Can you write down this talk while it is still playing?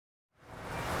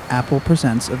Apple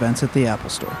Presents events at the Apple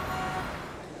Store.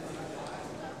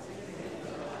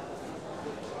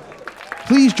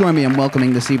 Please join me in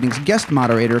welcoming this evening's guest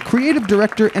moderator, creative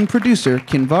director, and producer,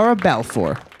 Kinvara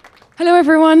Balfour. Hello,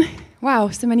 everyone. Wow,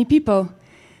 so many people.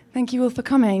 Thank you all for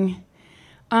coming.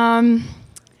 I'll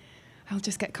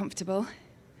just get comfortable.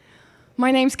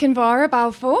 My name's Kinvara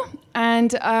Balfour,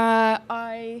 and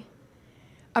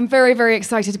I'm very, very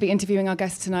excited to be interviewing our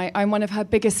guest tonight. I'm one of her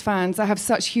biggest fans. I have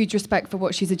such huge respect for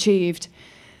what she's achieved.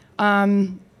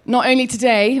 Not only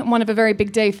today, one of a very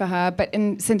big day for her, but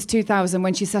since 2000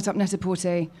 when she set up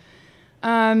Net-a-Porter.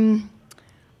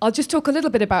 I'll just talk a little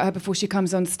bit about her before she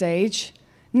comes on stage.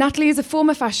 Natalie is a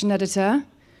former fashion editor.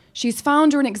 She's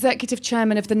founder and executive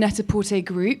chairman of the Net-a-Porter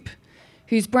Group,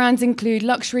 whose brands include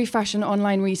luxury fashion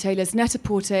online retailers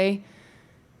Net-a-Porter,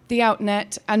 The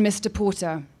Outnet, and Mr.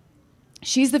 Porter.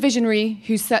 She's the visionary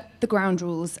who set the ground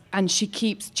rules, and she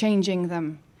keeps changing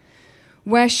them.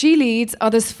 Where she leads,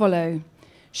 others follow.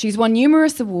 She's won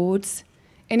numerous awards.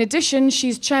 In addition,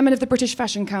 she's chairman of the British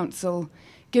Fashion Council,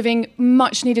 giving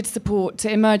much-needed support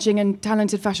to emerging and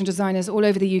talented fashion designers all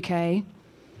over the UK.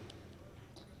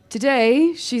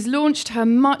 Today, she's launched her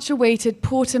much-awaited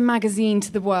Porter magazine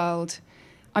to the world.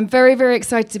 I'm very, very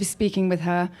excited to be speaking with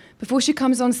her. Before she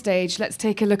comes on stage, let's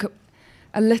take a look at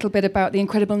a little bit about the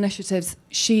incredible initiatives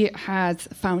she has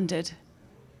founded.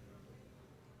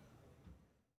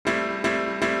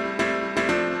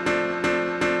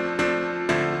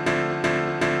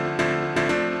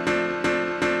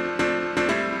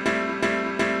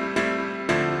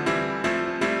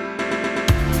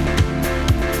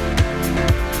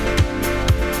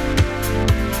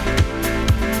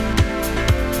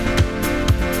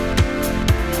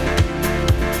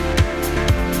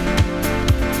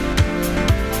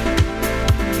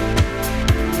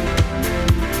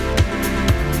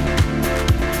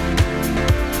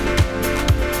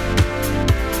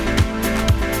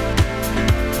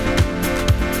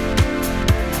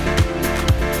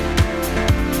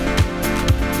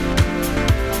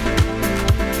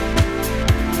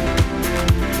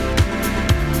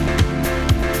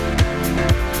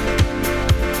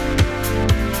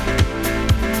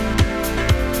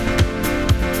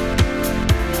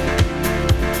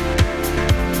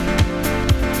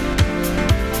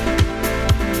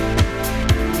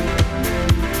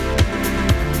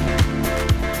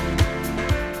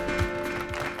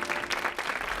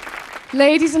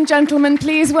 Ladies and gentlemen,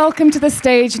 please welcome to the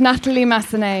stage Natalie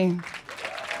Massenet.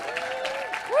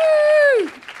 Woo!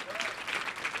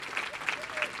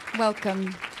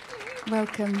 Welcome.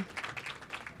 Welcome.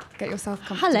 Get yourself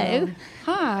comfortable. Hello.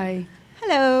 Hi.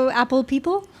 Hello, Apple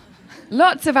people.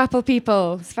 Lots of Apple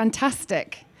people. It's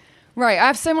fantastic. Right, I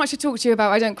have so much to talk to you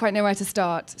about, I don't quite know where to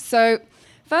start. So,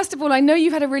 first of all, I know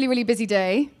you've had a really, really busy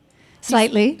day.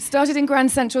 Slightly. You started in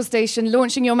Grand Central Station,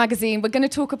 launching your magazine. We're going to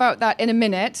talk about that in a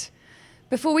minute.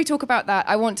 Before we talk about that,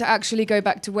 I want to actually go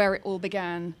back to where it all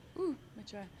began. Ooh, my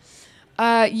chair.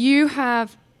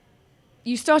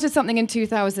 You started something in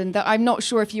 2000 that I'm not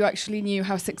sure if you actually knew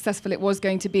how successful it was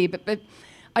going to be, but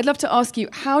I'd love to ask you,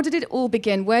 how did it all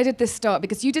begin? Where did this start?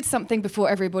 Because you did something before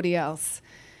everybody else,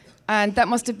 and that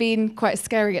must have been quite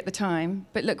scary at the time,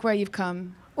 but look where you've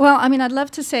come. Well, I mean, I'd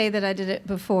love to say that I did it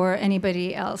before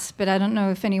anybody else, but I don't know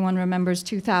if anyone remembers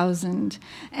 2000.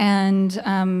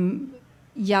 And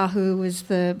Yahoo was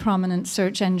the prominent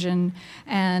search engine,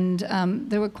 and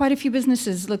there were quite a few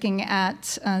businesses looking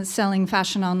at selling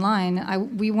fashion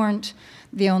online. We weren't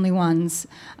the only ones.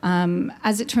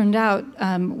 As it turned out,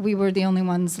 we were the only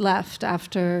ones left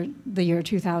after the year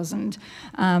 2000.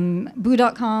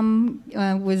 Boo.com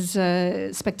was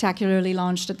spectacularly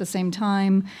launched at the same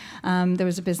time. There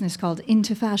was a business called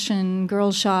Into Fashion,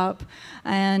 Girl Shop,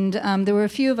 and there were a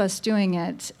few of us doing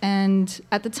it. And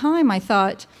at the time, I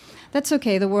thought, that's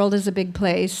okay, the world is a big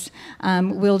place.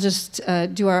 We'll just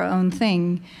do our own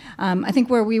thing. I think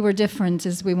where we were different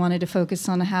is we wanted to focus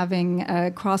on having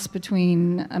a cross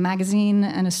between a magazine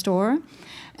and a store,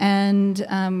 and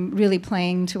really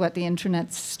playing to what the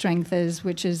internet's strength is,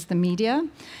 which is the media.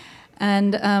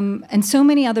 And so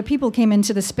many other people came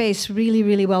into the space really,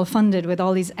 really well funded with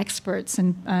all these experts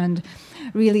and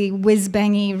really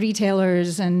whiz-bangy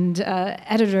retailers and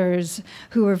editors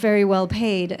who were very well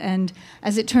paid. And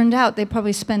as it turned out, they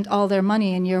probably spent all their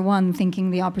money in year one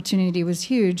thinking the opportunity was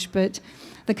huge, but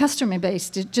the customer base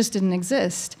just didn't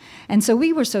exist. And so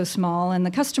we were so small, and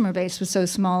the customer base was so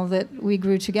small that we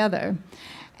grew together.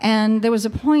 And there was a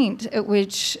point at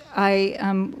which I,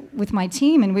 with my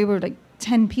team, and we were like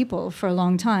 10 people for a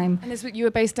long time. And you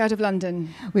were based out of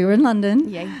London? We were in London.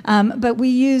 Yay. But we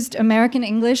used American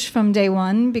English from day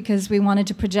one because we wanted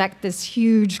to project this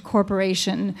huge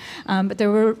corporation. But there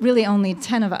were really only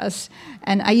 10 of us.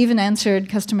 And I even answered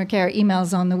customer care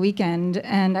emails on the weekend,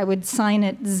 and I would sign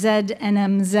it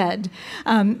ZNMZ.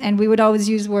 And we would always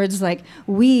use words like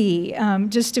we,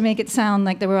 just to make it sound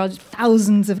like there were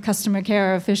thousands of customer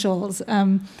care officials.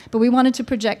 But we wanted to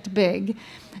project big.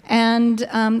 And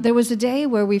there was a day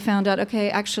where we found out, okay,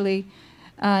 actually,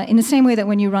 in the same way that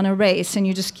when you run a race and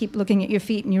you just keep looking at your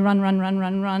feet and you run,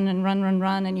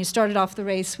 and you started off the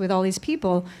race with all these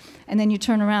people, and then you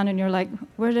turn around and you're like,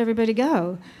 where did everybody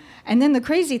go? And then the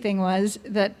crazy thing was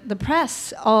that the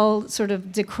press all sort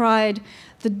of decried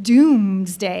the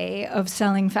doomsday of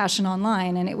selling fashion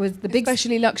online, and it was the big...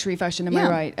 Especially luxury fashion, am I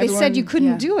right? They said you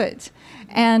couldn't do it.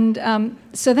 And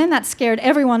so then that scared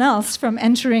everyone else from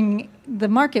entering the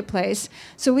marketplace.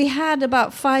 So we had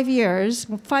about 5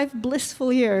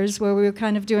 blissful years where we were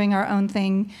kind of doing our own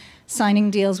thing, signing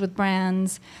deals with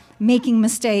brands, making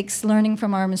mistakes, learning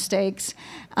from our mistakes,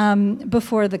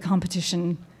 before the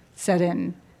competition set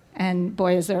in. And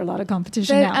boy, is there a lot of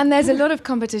competition now. And there's a lot of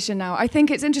competition now. I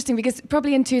think it's interesting because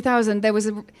probably in 2000,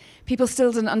 people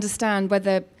still didn't understand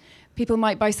whether people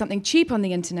might buy something cheap on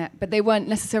the internet, but they weren't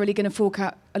necessarily going to fork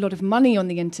out a lot of money on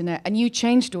the internet. And you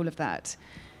changed all of that.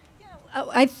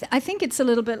 I think it's a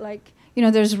little bit like,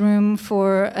 there's room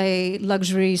for a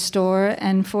luxury store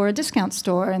and for a discount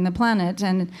store in the planet.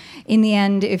 And in the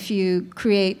end, if you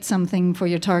create something for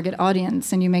your target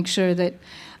audience and you make sure that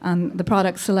the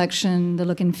product selection, the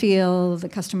look and feel, the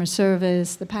customer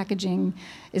service, the packaging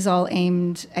is all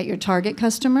aimed at your target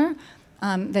customer,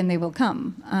 then they will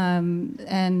come.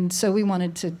 And so we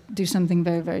wanted to do something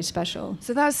very, very special.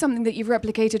 So that's something that you've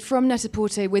replicated from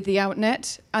Net-a-Porter with the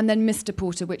Outnet and then Mr.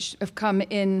 Porter, which have come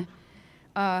in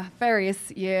various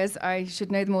years. I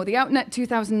should know them all. The Outnet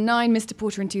 2009, Mr.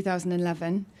 Porter in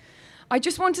 2011. I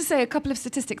just want to say a couple of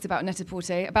statistics about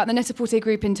Net-a-Porter, about the Net-a-Porter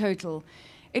group in total.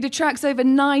 It attracts over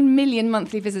 9 million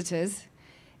monthly visitors.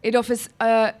 It offers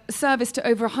service to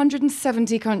over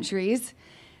 170 countries.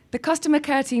 The customer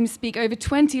care teams speak over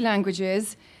 20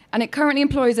 languages, and it currently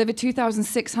employs over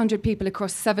 2,600 people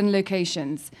across 7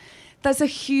 locations. That's a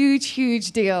huge,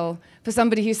 huge deal for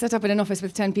somebody who set up in an office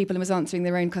with 10 people and was answering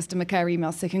their own customer care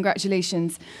emails, so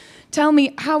congratulations. Tell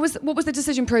me, what was the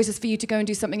decision process for you to go and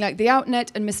do something like the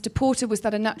Outnet and Mr. Porter? Was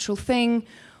that a natural thing?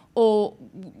 Or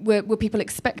were people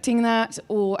expecting that,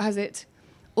 or has it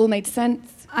all made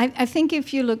sense? I think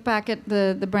if you look back at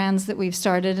the brands that we've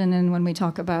started, and then when we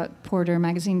talk about Porter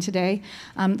Magazine today,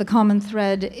 the common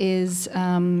thread is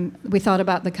we thought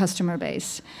about the customer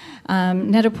base.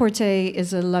 Net-a-Porter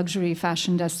is a luxury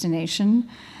fashion destination,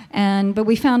 but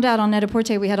we found out on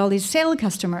Net-a-Porter we had all these sale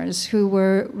customers who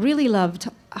really loved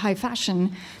high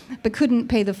fashion, but couldn't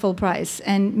pay the full price.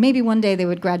 And maybe one day they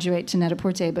would graduate to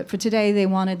Net-a-Porter, but for today they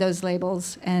wanted those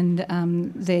labels and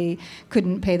they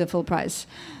couldn't pay the full price.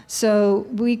 So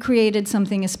we created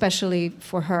something especially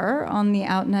for her on the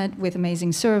Outnet with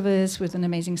amazing service, with an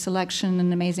amazing selection,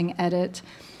 an amazing edit.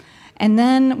 And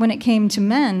then when it came to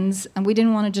men's, and we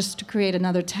didn't want to just create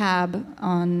another tab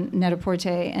on Net-a-Porter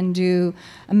and do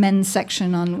a men's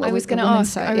section on what was the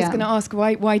women's side. I was going to ask,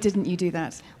 why didn't you do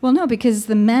that? Well, no, because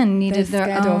the men needed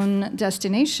their own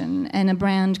destination and a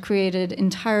brand created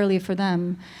entirely for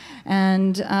them.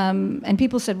 And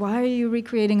people said, why are you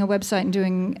recreating a website and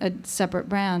doing a separate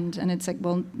brand? And it's like,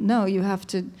 well, no, you have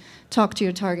to talk to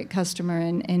your target customer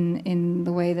in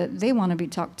the way that they want to be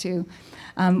talked to.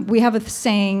 We have a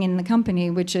saying in the company,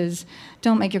 which is,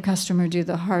 don't make your customer do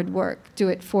the hard work, do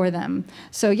it for them.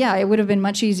 So yeah, it would have been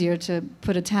much easier to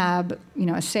put a tab,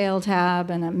 a sale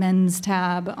tab and a men's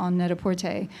tab on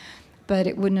Net-a-Porter, but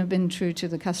it wouldn't have been true to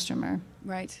the customer.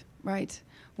 Right.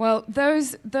 Well,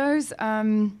 those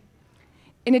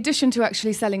in addition to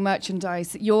actually selling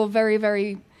merchandise, you're very,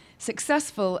 very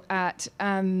successful at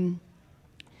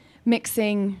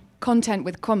mixing content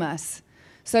with commerce.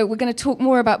 So we're going to talk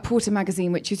more about Porter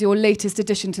Magazine, which is your latest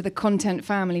addition to the content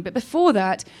family. But before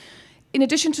that, in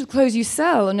addition to the clothes you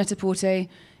sell on Net-a-Porter,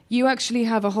 you actually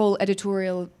have a whole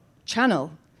editorial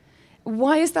channel.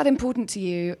 Why is that important to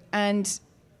you? And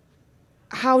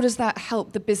how does that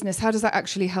help the business? How does that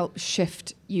actually help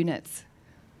shift units?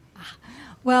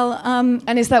 Well,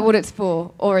 and is that what it's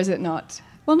for, or is it not?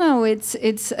 Well, no, it's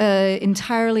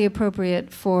entirely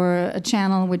appropriate for a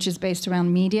channel which is based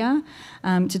around media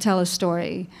to tell a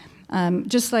story.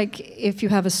 Just like if you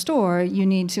have a store, you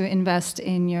need to invest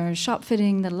in your shop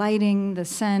fitting, the lighting, the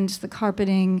scent, the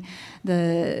carpeting,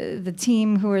 the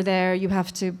team who are there. You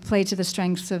have to play to the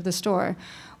strengths of the store.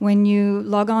 When you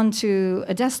log on to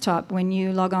a desktop, when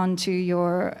you log on to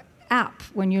your app,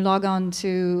 when you log on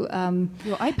to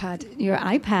Your iPad,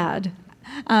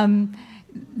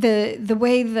 the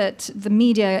way that the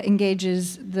media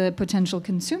engages the potential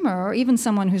consumer, or even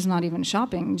someone who's not even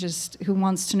shopping, just who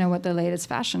wants to know what the latest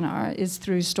fashion are, is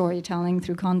through storytelling,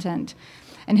 through content.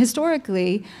 And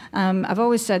historically, I've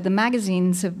always said the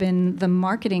magazines have been the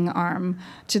marketing arm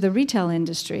to the retail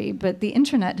industry, but the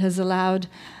internet has allowed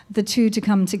the two to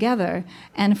come together.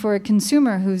 And for a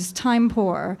consumer who's time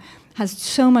poor, has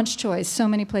so much choice, so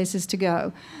many places to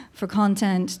go for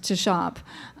content to shop,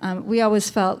 we always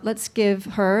felt, let's give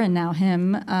her, and now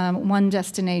him, one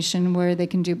destination where they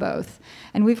can do both.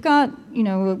 And we've got,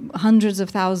 hundreds of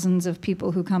thousands of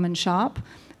people who come and shop,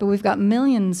 but we've got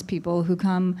millions of people who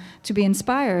come to be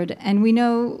inspired. And we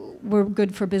know we're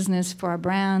good for business for our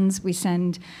brands. We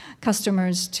send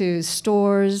customers to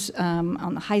stores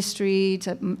on the high street,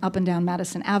 up and down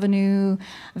Madison Avenue,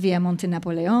 via Monte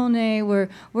Napoleone.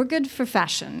 We're good for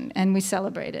fashion, and we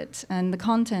celebrate it. And the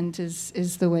content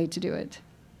is the way to do it.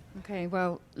 Okay,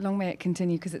 well, long may it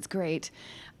continue because it's great.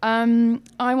 I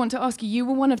want to ask you, you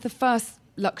were one of the first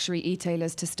luxury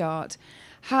e-tailers to start.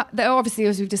 There are obviously,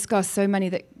 as we've discussed, so many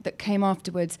that came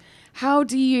afterwards. How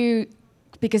do you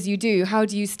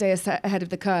stay ahead of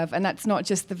the curve? And that's not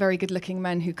just the very good-looking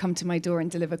men who come to my door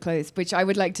and deliver clothes, which I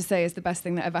would like to say is the best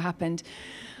thing that ever happened.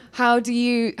 How do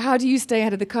you stay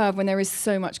ahead of the curve when there is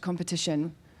so much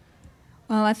competition?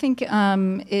 Well, I think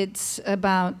it's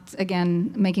about,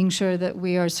 again, making sure that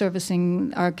we are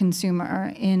servicing our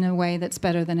consumer in a way that's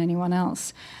better than anyone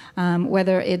else.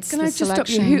 Whether it's Can the I just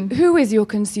selection. stop you? Who is your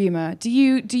consumer? Do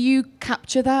you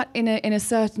capture that in a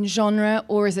certain genre,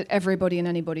 or is it everybody and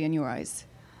anybody in your eyes?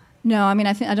 No, I mean,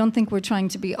 I don't think we're trying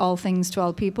to be all things to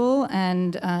all people,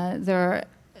 and there are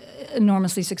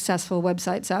enormously successful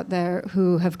websites out there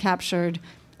who have captured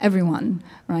everyone,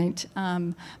 right?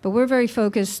 But we're very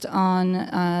focused on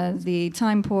the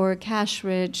time-poor,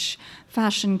 cash-rich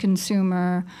fashion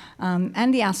consumer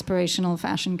and the aspirational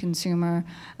fashion consumer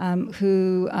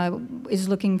who is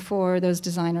looking for those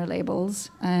designer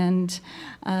labels. And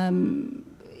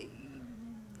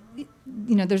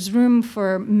there's room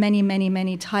for many, many,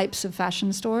 many types of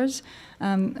fashion stores,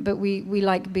 but we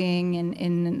like being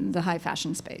in the high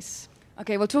fashion space.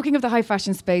 Okay, well, talking of the high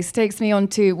fashion space takes me on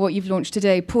to what you've launched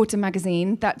today, Porter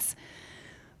Magazine. That's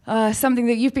something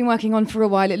that you've been working on for a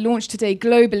while. It launched today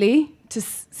globally to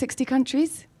 60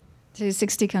 countries. To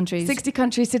 60 countries. 60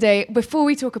 countries today. Before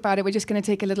we talk about it, we're just going to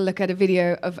take a little look at a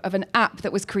video of an app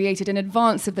that was created in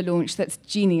advance of the launch that's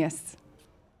genius.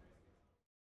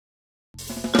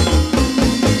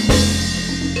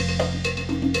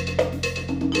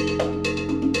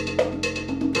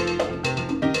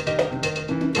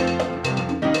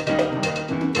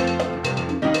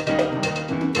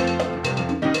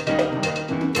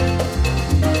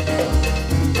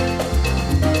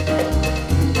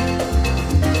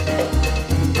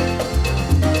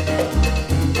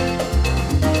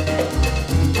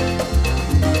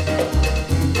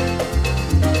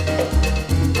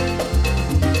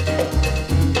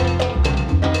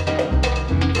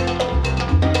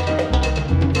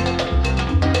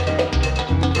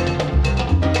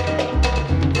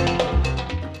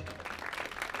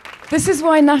 This is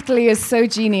why Natalie is so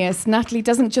genius. Natalie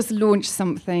doesn't just launch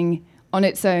something on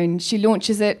its own. She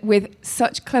launches it with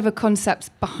such clever concepts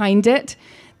behind it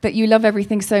that you love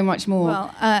everything so much more.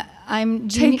 Well, I'm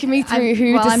Take me through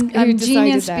who I'm decided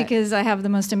genius that. because I have the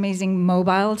most amazing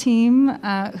mobile team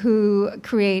who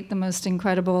create the most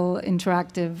incredible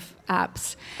interactive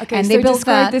apps. Okay, and so they built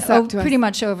describe that this app to us. pretty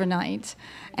much overnight.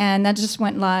 And that just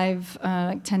went live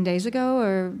like 10 days ago,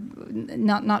 or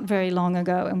not very long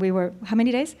ago. And we were, how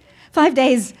many days? 5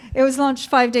 days. It was launched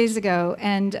 5 days ago.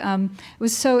 And it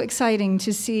was so exciting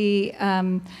to see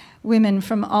women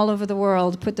from all over the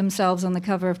world put themselves on the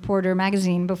cover of Porter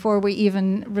magazine before we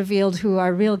even revealed who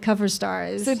our real cover star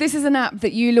is. So this is an app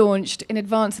that you launched in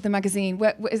advance of the magazine,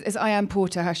 is I Am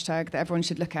Porter hashtag that everyone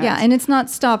should look at. Yeah, and it's not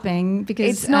stopping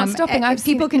because It's not stopping. I've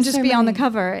seen people it can in just so be on the many.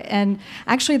 cover. And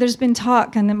actually, there's been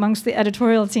talk amongst the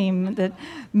editorial team that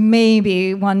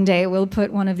maybe one day we'll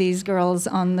put one of these girls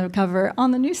on the cover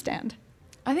on the newsstand.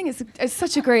 I think it's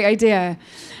such a great idea.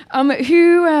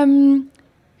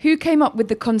 Who came up with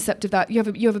the concept of that? You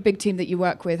have a big team that you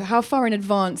work with. How far in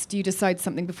advance do you decide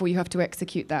something before you have to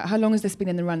execute that? How long has this been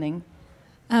in the running?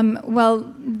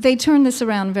 Well, they turned this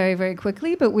around very, very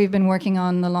quickly, but we've been working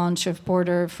on the launch of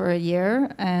Border for a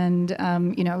year, and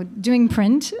doing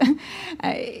print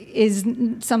is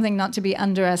something not to be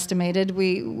underestimated.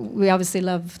 We obviously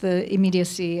love the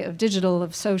immediacy of digital,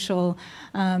 of social,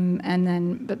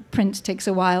 but print takes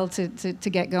a while to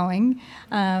get going.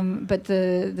 But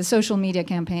the social media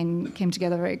campaign came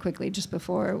together very quickly just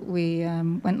before we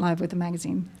went live with the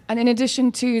magazine. And in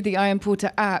addition to the I Am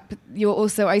Porter app, you're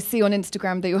also, I see on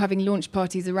Instagram that you're having launch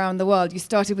parties around the world. You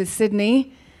started with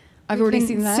Sydney. I've already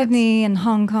seen that. Sydney and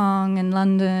Hong Kong and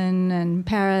London and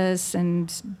Paris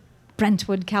and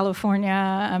Brentwood,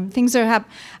 California. Things are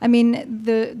happening. I mean,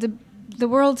 the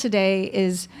world today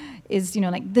is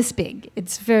like this big.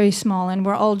 It's very small, and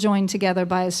we're all joined together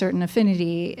by a certain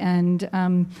affinity. And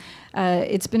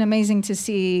it's been amazing to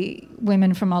see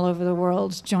women from all over the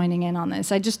world joining in on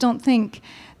this. I just don't think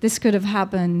this could have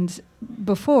happened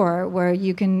before, where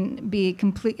you can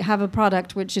have a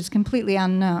product which is completely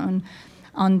unknown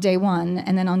on day one,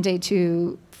 and then on day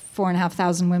two,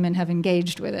 4,500 women have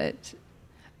engaged with it.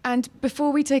 And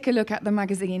before we take a look at the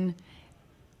magazine,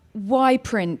 why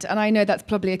print? And I know that's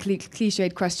probably a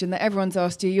cliched question that everyone's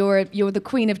asked you. You're the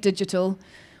queen of digital.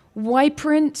 Why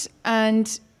print,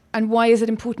 and why is it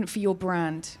important for your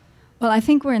brand? Well, I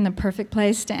think we're in the perfect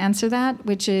place to answer that,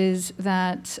 which is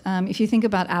that if you think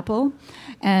about Apple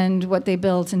and what they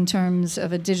built in terms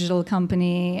of a digital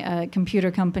company, a computer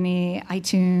company,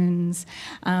 iTunes,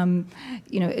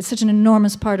 it's such an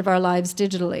enormous part of our lives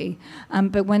digitally.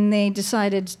 But when they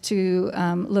decided to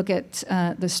look at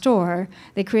the store,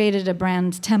 they created a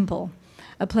brand temple,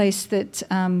 a place that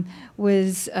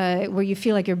was where you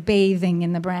feel like you're bathing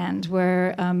in the brand,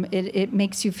 where it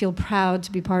makes you feel proud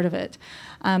to be part of it.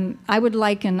 I would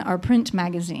liken our print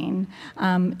magazine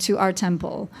to our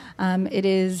temple. It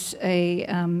is a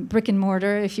brick and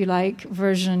mortar, if you like,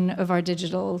 version of our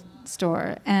digital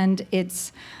store, and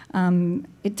it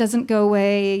doesn't go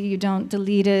away. You don't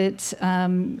delete it.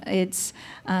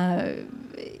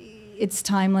 It's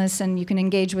timeless, and you can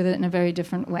engage with it in a very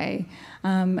different way.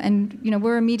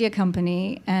 We're a media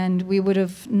company, and we would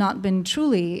have not been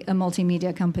truly a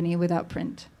multimedia company without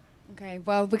print. Okay,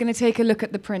 well, we're going to take a look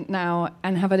at the print now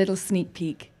and have a little sneak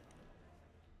peek.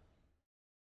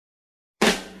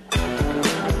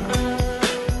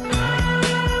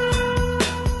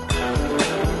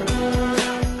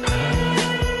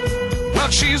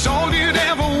 Well, she's all you'd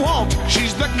ever want.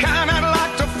 She's the kind I'd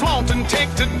like to flaunt and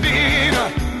take to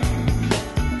dinner.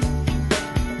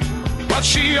 But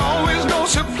she always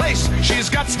knows her place.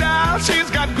 She's got style, she's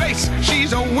got grace.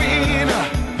 She's a winner.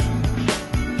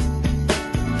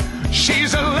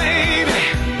 She's a lady.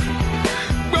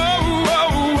 Whoa,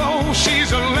 whoa, whoa.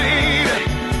 She's a lady.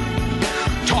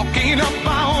 Talking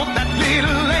about that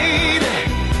little lady.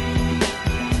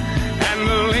 And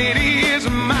the lady is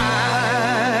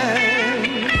mine.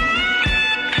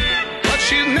 But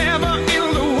she's never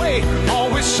in the way.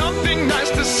 Always something nice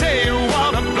to say.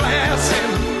 What a blessing.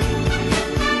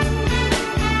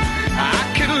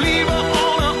 Leave her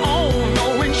on her own,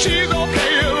 knowing she's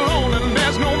okay alone, and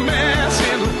there's no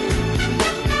messing.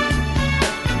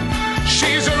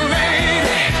 She's a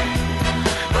lady.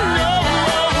 Oh,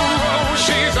 oh, oh,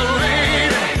 she's a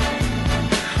lady.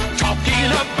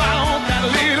 Talking about that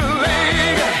little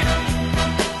lady,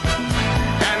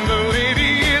 and the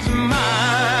lady is mine.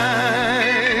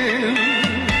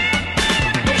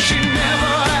 Though she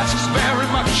never asks very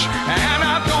much, and I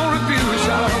don't refuse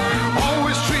her.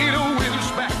 Always treat her with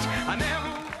respect.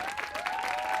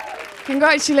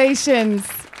 Congratulations.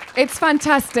 It's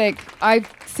fantastic. I've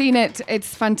seen it.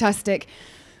 It's fantastic.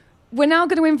 We're now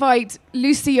going to invite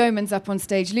Lucy Yeomans up on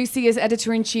stage. Lucy is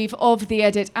editor-in-chief of The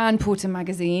Edit and Porter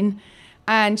magazine,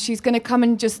 and she's going to come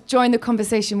and just join the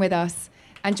conversation with us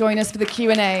and join us for the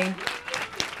Q&A.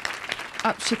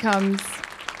 Up she comes.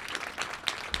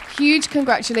 Huge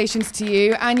congratulations to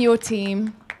you and your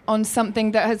team on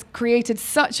something that has created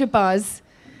such a buzz.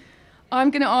 I'm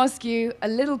going to ask you a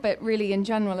little bit really in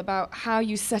general about how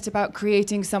you set about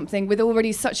creating something with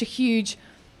already such a huge...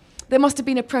 There must have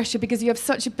been a pressure because you have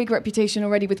such a big reputation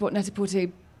already with what Net-a-Porter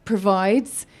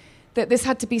provides, that this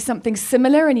had to be something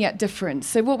similar and yet different.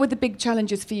 So what were the big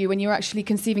challenges for you when you were actually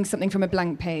conceiving something from a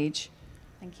blank page?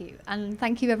 Thank you. And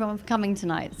thank you everyone for coming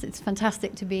tonight. It's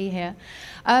fantastic to be here.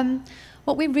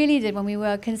 What we really did when we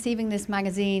were conceiving this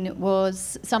magazine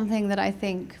was something that I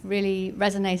think really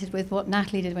resonated with what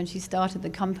Natalie did when she started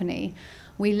the company.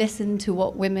 We listened to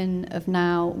what women of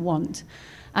now want.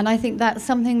 And I think that's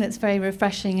something that's very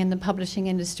refreshing in the publishing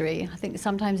industry. I think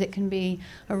sometimes it can be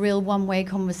a real one-way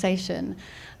conversation.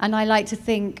 And I like to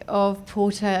think of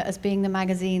Porter as being the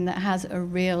magazine that has a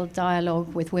real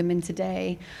dialogue with women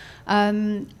today.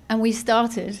 And we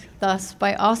started, thus,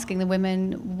 by asking the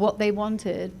women what they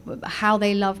wanted, how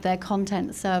they loved their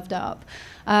content served up.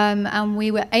 And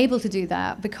we were able to do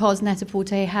that because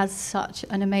Net-a-Porter has such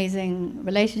an amazing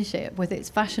relationship with its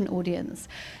fashion audience.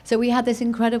 So we had this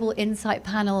incredible insight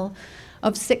panel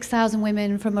of 6,000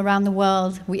 women from around the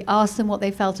world. We asked them what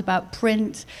they felt about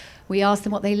print. We asked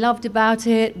them what they loved about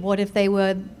it. What if there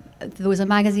was a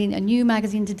magazine, a new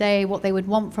magazine today, what they would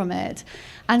want from it.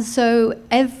 And so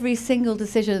every single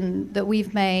decision that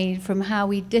we've made, from how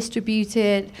we distribute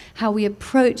it, how we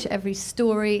approach every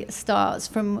story, starts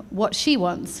from what she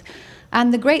wants.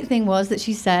 And the great thing was that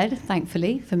she said,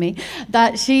 thankfully for me,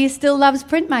 that she still loves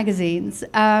print magazines.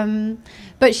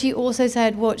 But she also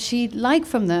said what she'd like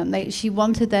from them. She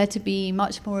wanted there to be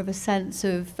much more of a sense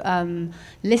of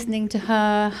listening to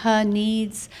her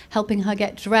needs, helping her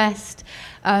get dressed,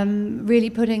 really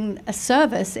putting a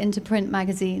service into print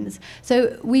magazines.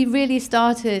 So we really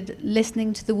started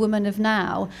listening to the woman of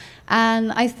now.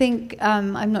 And I think,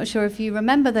 I'm not sure if you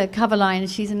remember the cover line,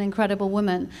 she's an incredible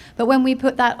woman. But when we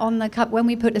put that on the when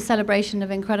we put a celebration of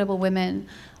incredible women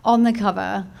on the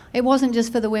cover, it wasn't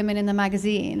just for the women in the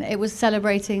magazine. It was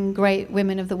celebrating great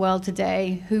women of the world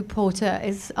today, who Porter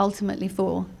is ultimately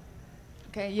for.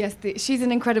 Okay, yes, she's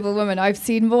an incredible woman. I've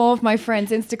seen more of my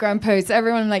friends' Instagram posts.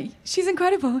 Everyone like, she's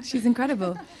incredible, she's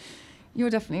incredible.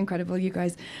 You're definitely incredible, you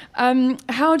guys.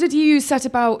 How did you set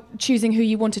about choosing who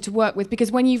you wanted to work with?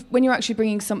 Because when you're actually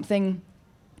bringing something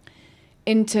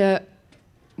into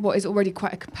what is already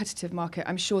quite a competitive market,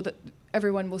 I'm sure that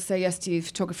everyone will say yes to you,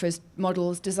 photographers,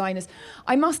 models, designers.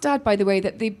 I must add, by the way,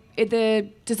 that the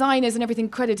designers and everything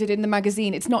credited in the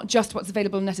magazine, it's not just what's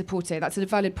available on Net-a-Porter. That's a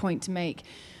valid point to make.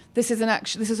 This is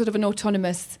sort of an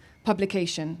autonomous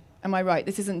publication. Am I right?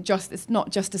 It's not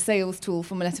just a sales tool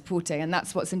for Net-a-Porter, and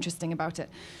that's what's interesting about it.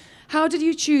 How did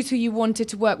you choose who you wanted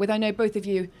to work with? I know both of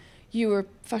you were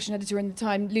fashion editor in the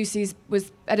time. Lucy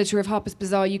was editor of Harper's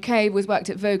Bazaar UK, worked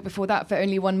at Vogue before that for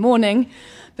only one morning,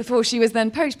 before she was then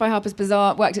poached by Harper's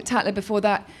Bazaar, worked at Tatler before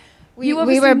that. We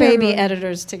were baby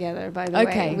editors together, by the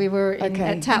Okay. way. We were Okay.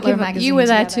 at Tatler magazine. You were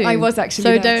there together. too. I was actually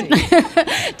so there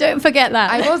don't forget that.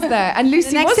 I was there, and Lucy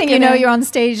The next was thing you know, you're on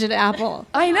stage at Apple.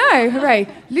 I know, hooray.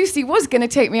 Lucy was going to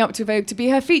take me up to Vogue to be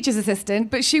her features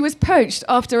assistant, but she was poached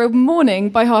after a morning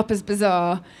by Harper's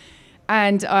Bazaar,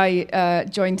 and I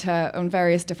joined her on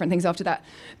various different things after that.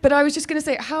 But I was just going to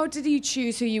say, how did you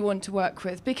choose who you want to work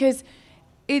with? Because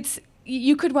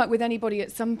you could work with anybody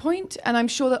at some point, and I'm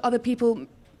sure that other people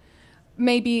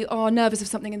maybe are nervous of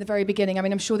something in the very beginning. I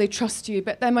mean, I'm sure they trust you,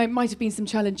 but there might have been some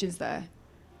challenges there.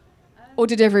 Or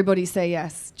did everybody say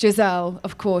yes? Giselle,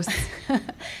 of course.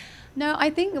 No, I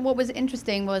think what was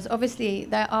interesting was obviously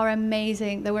there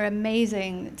were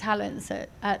amazing talents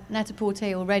at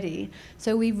Net-a-Porter already.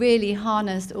 So we really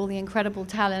harnessed all the incredible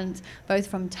talent, both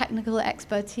from technical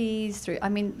expertise through,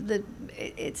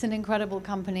 it's an incredible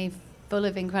company full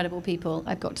of incredible people.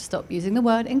 I've got to stop using the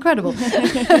word incredible.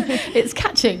 It's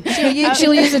catching.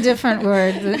 She'll use a different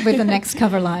word with the next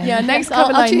cover line. Yeah, next I'll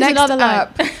cover line, choose next another line.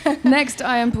 app. Next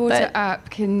I Am Porter app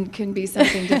can be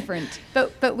something different.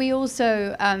 But we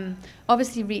also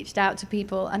obviously reached out to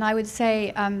people, and I would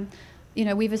say,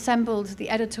 we've assembled the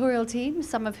editorial team,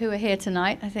 some of who are here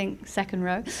tonight, I think second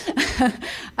row.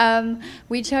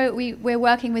 We're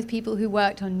working with people who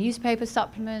worked on newspaper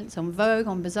supplements, on Vogue,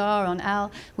 on Bazaar, on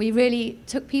Elle. We really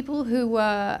took people who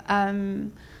were,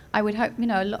 I would hope,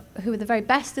 who were the very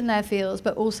best in their fields,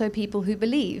 but also people who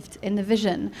believed in the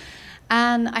vision.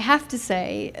 And I have to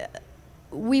say,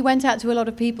 we went out to a lot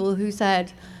of people who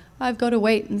said, I've got to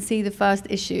wait and see the first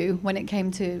issue when it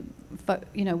came to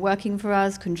working for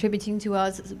us, contributing to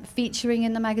us, featuring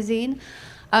in the magazine.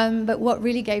 But what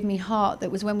really gave me heart,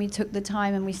 that was when we took the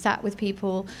time and we sat with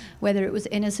people, whether it was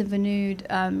Ines and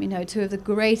Vinood, two of the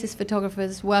greatest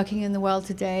photographers working in the world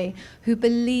today, who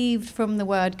believed from the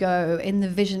word go in the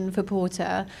vision for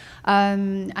Porter,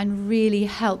 and really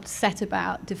helped set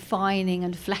about defining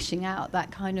and fleshing out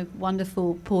that kind of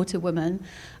wonderful Porter woman,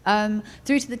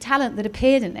 through to the talent that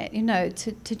appeared in it,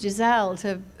 to Giselle,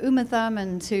 to Uma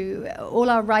Thurman, to all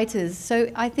our writers.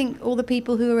 So I think all the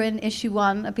people who are in issue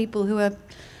 1 are people who are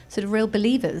sort of real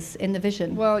believers in the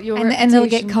vision. Well, and they'll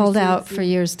get reputation called out precedes for you.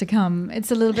 years to come. It's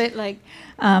a little bit like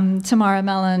Tamara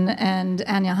Mellon and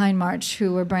Anya Heinmarch,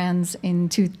 who were brands in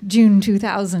June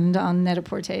 2000 on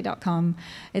Net-a-Porter.com.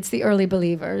 It's the early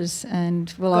believers,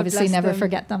 and we'll God obviously bless never them.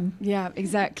 forget them. Yeah,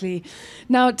 exactly.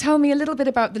 Now, tell me a little bit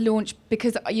about the launch,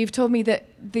 because you've told me that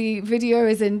the video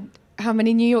is in how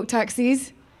many New York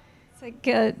taxis? It's like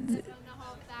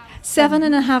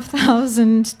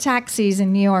 7,500 taxis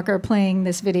in New York are playing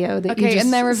this video. That you Okay, just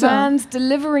and there are saw. vans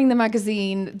delivering the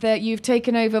magazine. That you've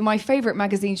taken over my favourite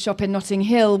magazine shop in Notting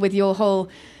Hill with your whole...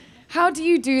 How do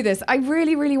you do this? I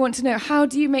really, really want to know, how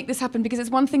do you make this happen? Because it's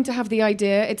one thing to have the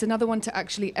idea, it's another one to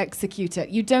actually execute it.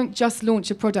 You don't just launch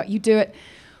a product, you do it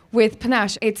with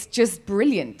panache. It's just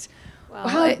brilliant. Well,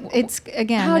 it's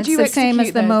how it's do you the same as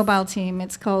execute the this? mobile team.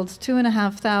 It's called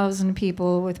 2,500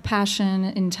 people with passion,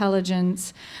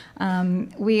 intelligence.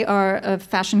 We are a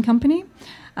fashion company.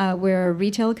 We're a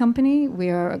retail company. We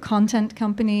are a content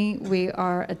company. We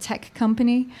are a tech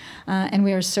company, and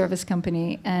we are a service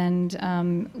company.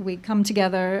 And we come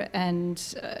together and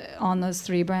on those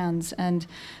three brands. And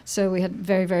so we had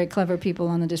very, very clever people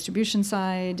on the distribution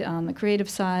side, on the creative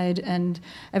side, and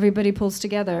everybody pulls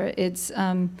together. It's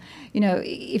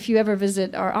if you ever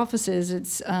visit our offices,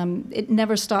 it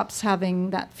never stops having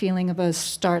that feeling of a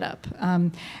startup.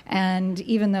 And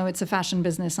even though it's a fashion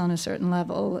business on a certain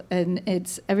level, and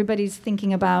everybody's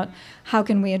thinking about how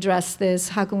can we address this,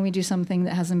 how can we do something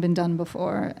that hasn't been done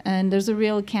before. And there's a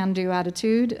real can-do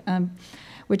attitude,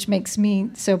 which makes me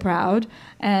so proud.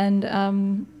 And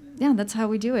that's how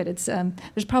we do it. It's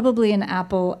there's probably an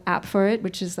Apple app for it,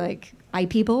 which is like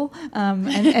iPeople,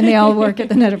 and they all work at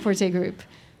the Net-a-Porter Group.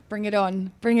 Bring it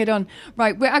on, bring it on.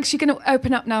 Right, we're actually going to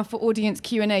open up now for audience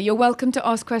Q&A. You're welcome to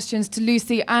ask questions to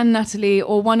Lucy and Natalie,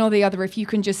 or one or the other, if you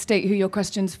can just state who your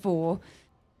question's for.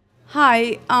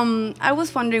 Hi, I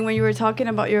was wondering, when you were talking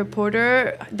about your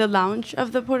Porter, the launch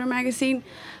of the Porter magazine,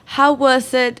 how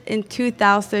was it in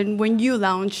 2000 when you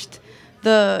launched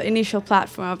the initial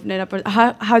platform of Net-a-Porter?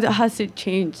 How has it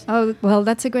changed? Oh, well,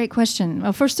 that's a great question.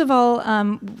 Well, first of all,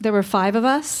 there were 5 of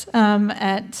us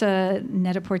at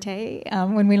Net-a-Porter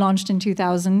when we launched in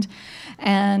 2000,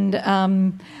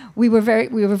 and we were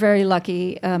very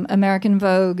lucky. American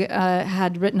Vogue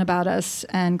had written about us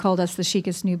and called us the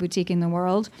chicest new boutique in the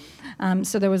world.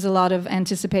 So there was a lot of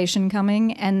anticipation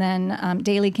coming. And then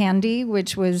Daily Candy,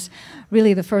 which was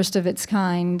really the first of its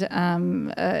kind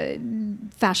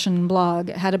fashion blog,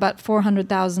 had about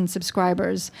 400,000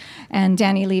 subscribers. And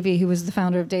Danny Levy, who was the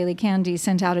founder of Daily Candy,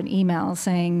 sent out an email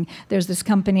saying, there's this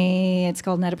company, it's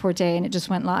called Net-a-Porter, and it just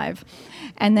went live.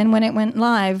 And then when it went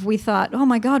live, we thought, oh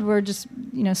my God, we're just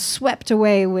swept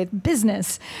away with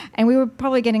business. And we were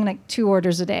probably getting like 2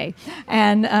 orders a day.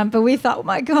 And but we thought, oh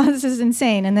my God, this is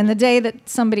insane. And then the day that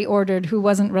somebody ordered who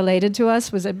wasn't related to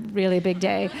us was a really big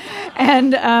day.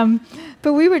 And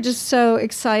but we were just so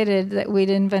excited that we'd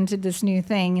invented this new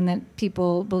thing and that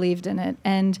people believed in it.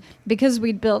 And because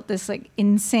we'd built this like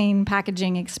insane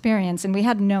packaging experience, and we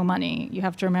had no money, you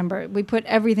have to remember, we put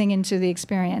everything into the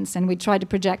experience, and we tried to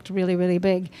project really, really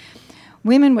big.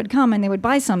 Women would come and they would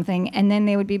buy something, and then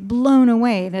they would be blown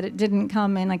away that it didn't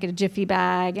come in like a jiffy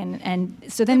bag, and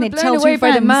so then they'd tell 2 friends. Blown away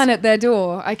by the man at their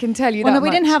door, I can tell you Well, that no, we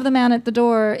much. didn't have the man at the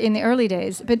door in the early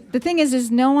days. But the thing is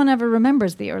no one ever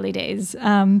remembers the early days.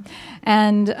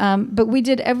 But we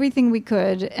did everything we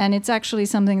could, and it's actually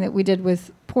something that we did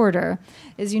with Porter,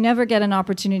 is you never get an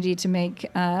opportunity to make,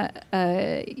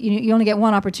 you only get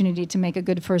one opportunity to make a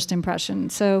good first impression.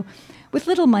 So with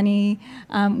little money,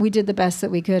 we did the best that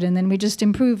we could, and then we just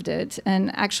improved it. And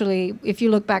actually, if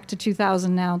you look back to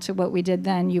 2000 now to what we did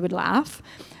then, you would laugh.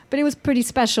 But it was pretty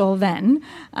special then,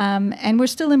 and we're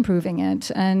still improving it,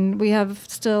 and we have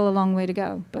still a long way to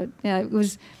go. But yeah, it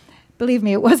was, believe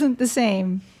me, it wasn't the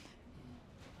same.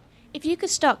 If you could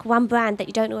stock one brand that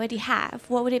you don't already have,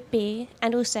 what would it be?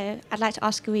 And also, I'd like to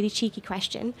ask a really cheeky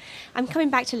question. I'm coming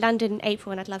back to London in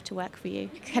April, and I'd love to work for you.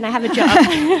 Can I have a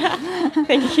job?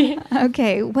 Thank you.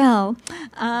 Okay, well,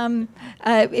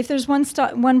 if there's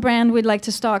one brand we'd like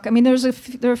to stock, I mean, there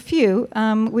are a few.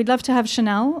 We'd love to have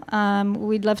Chanel.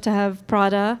 We'd love to have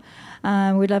Prada.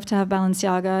 We'd love to have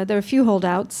Balenciaga. There are a few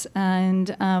holdouts,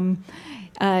 and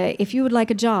if you would like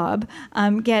a job,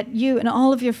 get you and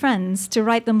all of your friends to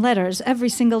write them letters every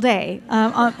single day.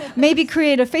 Maybe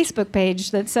create a Facebook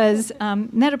page that says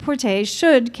Net-a-Porter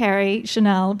should carry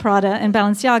Chanel, Prada, and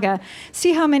Balenciaga.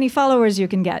 See how many followers you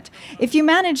can get. If you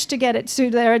manage to get it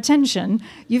to their attention,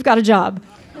 you've got a job.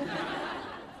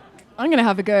 I'm going to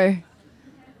have a go.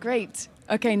 Great.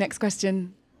 Okay, next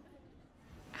question.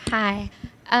 Hi.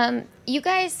 You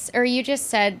just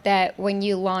said that when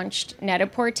you launched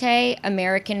Net-a-Porter,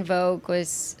 American Vogue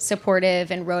was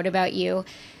supportive and wrote about you.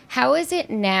 How is it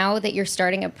now that you're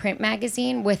starting a print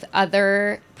magazine with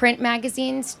other print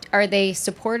magazines? Are they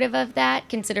supportive of that,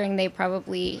 considering they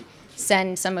probably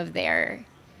send some of their...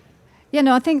 Yeah,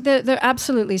 no, I think they're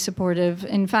absolutely supportive.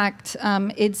 In fact,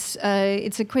 it's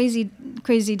a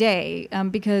crazy day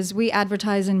because we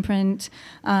advertise in print.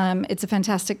 It's a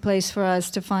fantastic place for us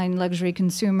to find luxury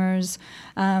consumers.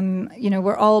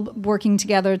 We're all working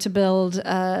together to build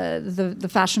the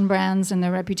fashion brands and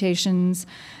their reputations,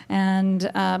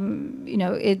 and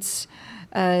it's.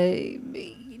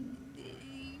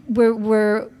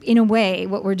 We're in a way,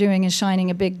 what we're doing is shining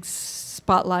a big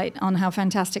spotlight on how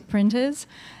fantastic print is,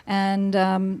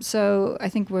 and so I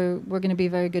think we're going to be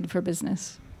very good for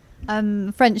business.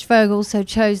 French Vogue also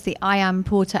chose the I Am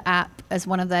Porter app as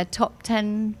one of their top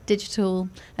 10 digital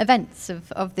events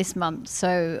of this month,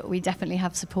 so we definitely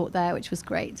have support there, which was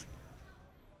great.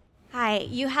 Hi,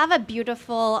 you have a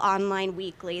beautiful online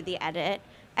weekly, The Edit.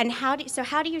 And how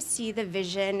do you see the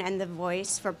vision and the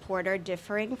voice for Porter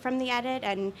differing from The Edit?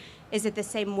 And is it the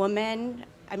same woman?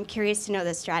 I'm curious to know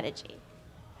the strategy.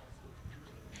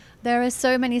 There are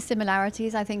so many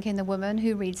similarities, I think, in the woman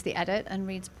who reads The Edit and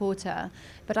reads Porter.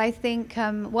 But I think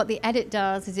what The Edit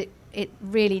does is it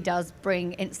really does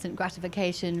bring instant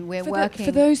gratification.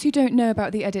 For those who don't know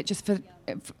about The Edit, just on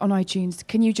iTunes,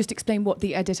 can you just explain what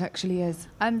The Edit actually is?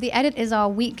 The Edit is our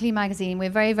weekly magazine.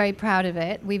 We're very, very proud of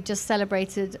it. We've just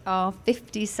celebrated our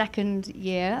 52nd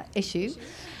year issue.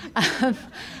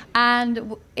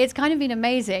 And it's kind of been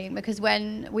amazing because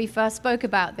when we first spoke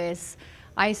about this,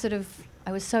 I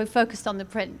was so focused on the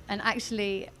print, and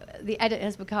actually The Edit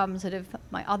has become sort of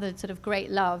my other sort of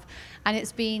great love. And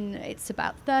it's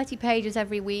about 30 pages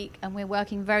every week, and we're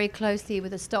working very closely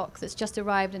with a stock that's just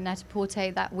arrived in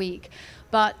Net-a-Porter that week.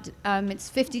 But it's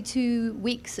 52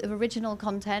 weeks of original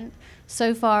content.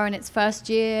 So far in its first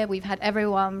year, we've had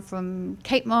everyone from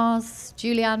Kate Moss,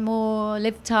 Julianne Moore,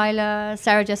 Liv Tyler,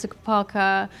 Sarah Jessica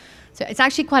Parker. So it's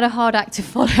actually quite a hard act to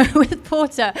follow with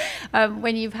Porter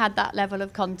when you've had that level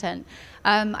of content.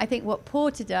 I think what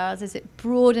Porter does is it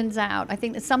broadens out. I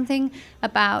think there's something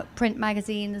about print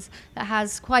magazines that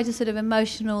has quite a sort of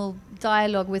emotional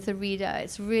dialogue with the reader.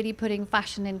 It's really putting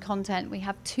fashion in content. We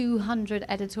have 200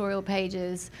 editorial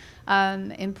pages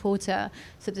in Porter.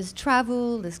 So there's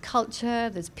travel, there's culture,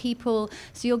 there's people.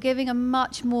 So you're giving a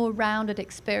much more rounded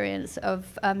experience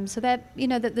of,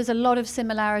 there's a lot of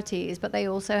similarities, but they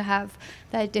also have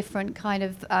their different kind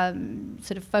of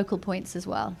sort of focal points as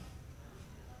well.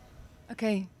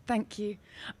 Okay, thank you.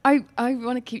 I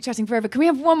want to keep chatting forever. Can we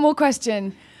have one more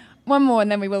question? One more,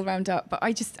 and then we will round up. But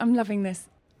I'm loving this.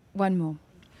 One more.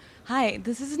 Hi,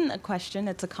 this isn't a question,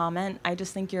 it's a comment. I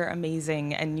just think you're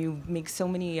amazing, and you make so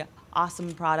many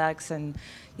awesome products, and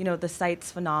the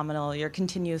site's phenomenal. You're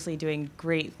continuously doing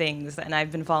great things, and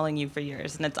I've been following you for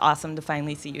years, and it's awesome to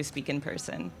finally see you speak in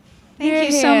person.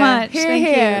 Thank you so much.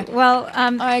 Thank you. Well,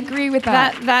 I agree with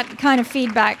that. That kind of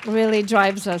feedback really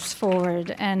drives us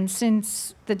forward. And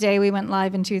since the day we went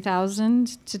live in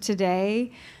 2000 to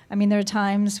today, I mean, there are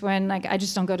times when I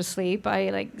just don't go to sleep.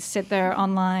 I sit there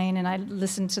online and I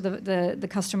listen to the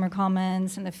customer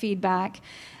comments and the feedback,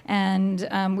 and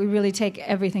we really take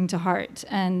everything to heart.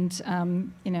 And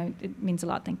it means a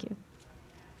lot. Thank you.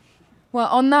 Well,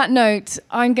 on that note,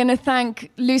 I'm going to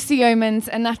thank Lucy Yeomans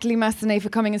and Natalie Massenet for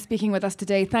coming and speaking with us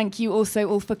today. Thank you also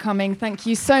all for coming. Thank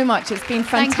you so much. It's been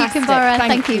fantastic. Thank you, Kinvara.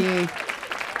 Thank you.